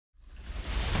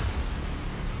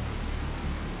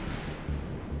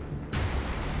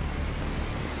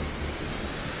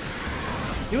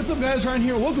What's up guys, Ryan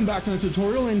here, welcome back to the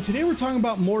tutorial, and today we're talking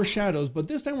about more shadows, but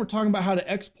this time we're talking about how to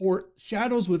export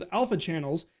shadows with alpha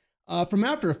channels from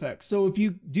After Effects. So if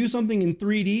you do something in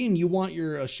 3D and you want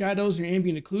your shadows and your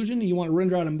ambient occlusion and you want to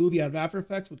render out a movie out of After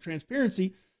Effects with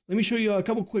transparency, let me show you a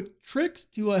couple quick tricks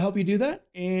to help you do that,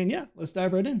 and yeah, let's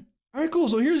dive right in. All right, cool,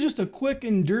 so here's just a quick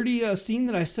and dirty scene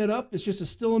that I set up. It's just a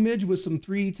still image with some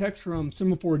 3D text from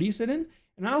Cinema 4D set in.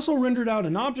 And I also rendered out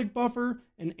an object buffer,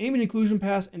 an ambient occlusion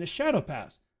pass, and a shadow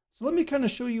pass. So let me kind of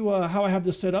show you how I have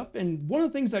this set up. And one of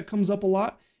the things that comes up a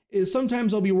lot is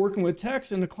sometimes I'll be working with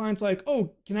text and the client's like,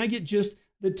 oh, can I get just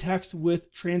the text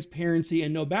with transparency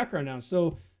and no background now?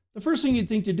 So the first thing you'd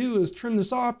think to do is turn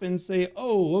this off and say,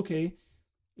 oh, okay.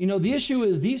 You know, the issue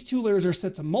is these two layers are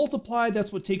set to multiply.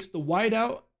 That's what takes the white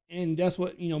out. And that's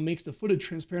what, you know, makes the footage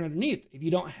transparent underneath. If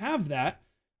you don't have that,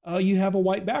 you have a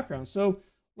white background. So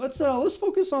let's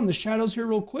focus on the shadows here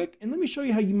real quick, and let me show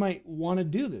you how you might want to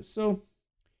do this. So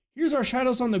here's our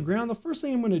shadows on the ground. The first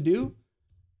thing I'm going to do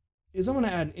is I'm going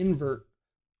to add an invert.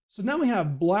 So now we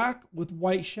have black with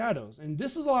white shadows, and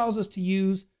this allows us to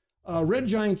use Red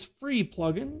Giant's free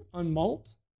plugin,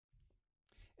 Unmult.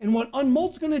 And what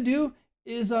Unmult's going to do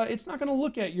is it's not going to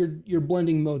look at your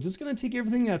blending modes. It's going to take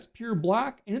everything that's pure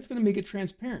black and it's going to make it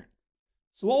transparent.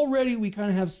 So already we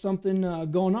kind of have something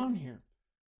going on here.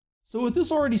 So with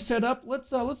this already set up, let's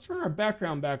turn our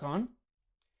background back on.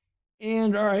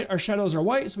 And all right, our shadows are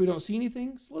white, so we don't see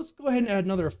anything. So let's go ahead and add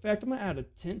another effect. I'm gonna add a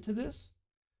tint to this.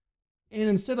 And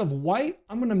instead of white,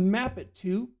 I'm gonna map it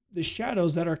to the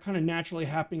shadows that are kind of naturally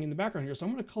happening in the background here. So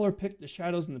I'm gonna color pick the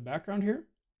shadows in the background here.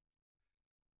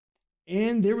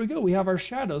 And there we go, we have our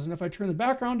shadows. And if I turn the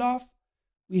background off,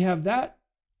 we have that,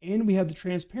 and we have the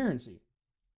transparency.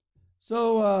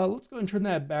 So let's go ahead and turn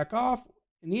that back off.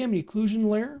 In the ambient occlusion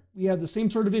layer, we have the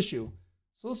same sort of issue.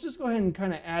 So let's just go ahead and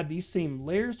kind of add these same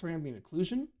layers to our ambient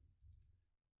occlusion.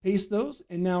 Paste those,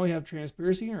 and now we have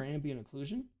transparency in our ambient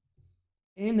occlusion.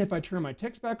 And if I turn my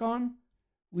text back on,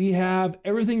 we have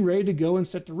everything ready to go and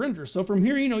set to render. So from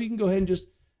here, you know, you can go ahead and just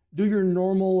do your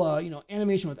normal, you know,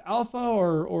 animation with alpha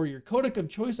or your codec of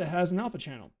choice that has an alpha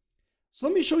channel. So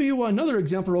let me show you another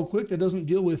example real quick that doesn't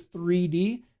deal with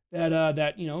 3D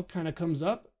that you know, kind of comes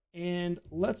up. And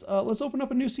let's open up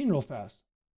a new scene real fast.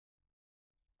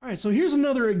 All right, so here's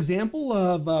another example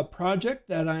of a project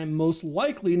that I'm most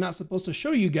likely not supposed to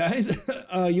show you guys.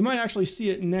 You might actually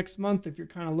see it next month if you're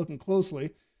kind of looking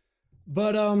closely.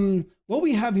 But what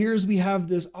we have here is we have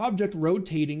this object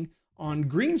rotating on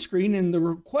green screen, and the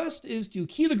request is to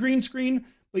key the green screen,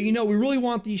 but you know, we really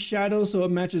want these shadows so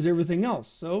it matches everything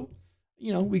else. So,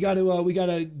 you know, we got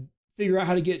to figure out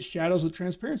how to get shadows with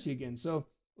transparency again. So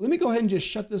let me go ahead and just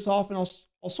shut this off, and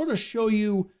I'll sort of show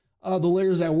you the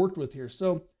layers I worked with here.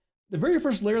 So the very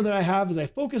first layer that I have is I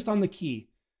focused on the key.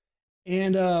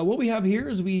 And what we have here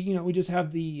is we just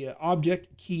have the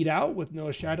object keyed out with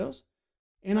no shadows.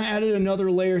 And I added another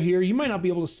layer here. You might not be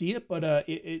able to see it, but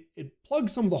it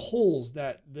plugs some of the holes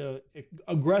that the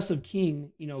aggressive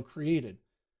keying, you know, created.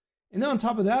 And then on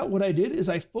top of that, what I did is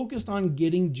I focused on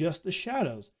getting just the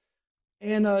shadows.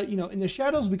 And, you know, in the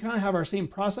shadows, we kind of have our same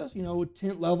process, you know,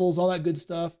 tint levels, all that good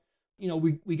stuff. You know,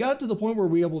 we got to the point where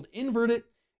we were able to invert it,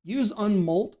 use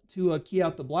Unmult to key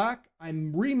out the black. I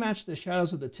rematched the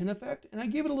shadows with the tint effect, and I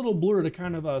gave it a little blur to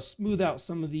kind of smooth out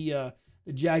some of the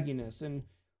jagginess. And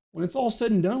when it's all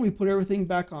said and done, we put everything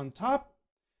back on top.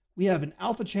 We have an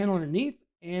alpha channel underneath.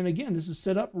 And again, this is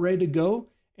set up, ready to go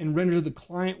and render the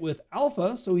client with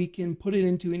alpha so he can put it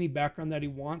into any background that he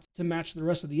wants to match the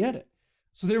rest of the edit.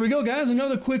 So there we go, guys.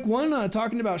 Another quick one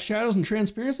talking about shadows and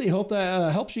transparency. Hope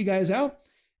that helps you guys out.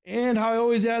 And how I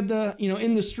always add the, you know,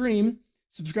 in the stream,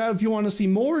 subscribe if you want to see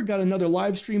more. Got another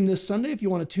live stream this Sunday if you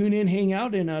want to tune in, hang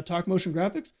out, and talk motion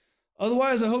graphics.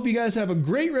 Otherwise, I hope you guys have a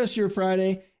great rest of your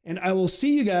Friday, and I will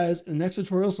see you guys in the next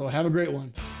tutorial. So have a great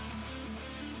one.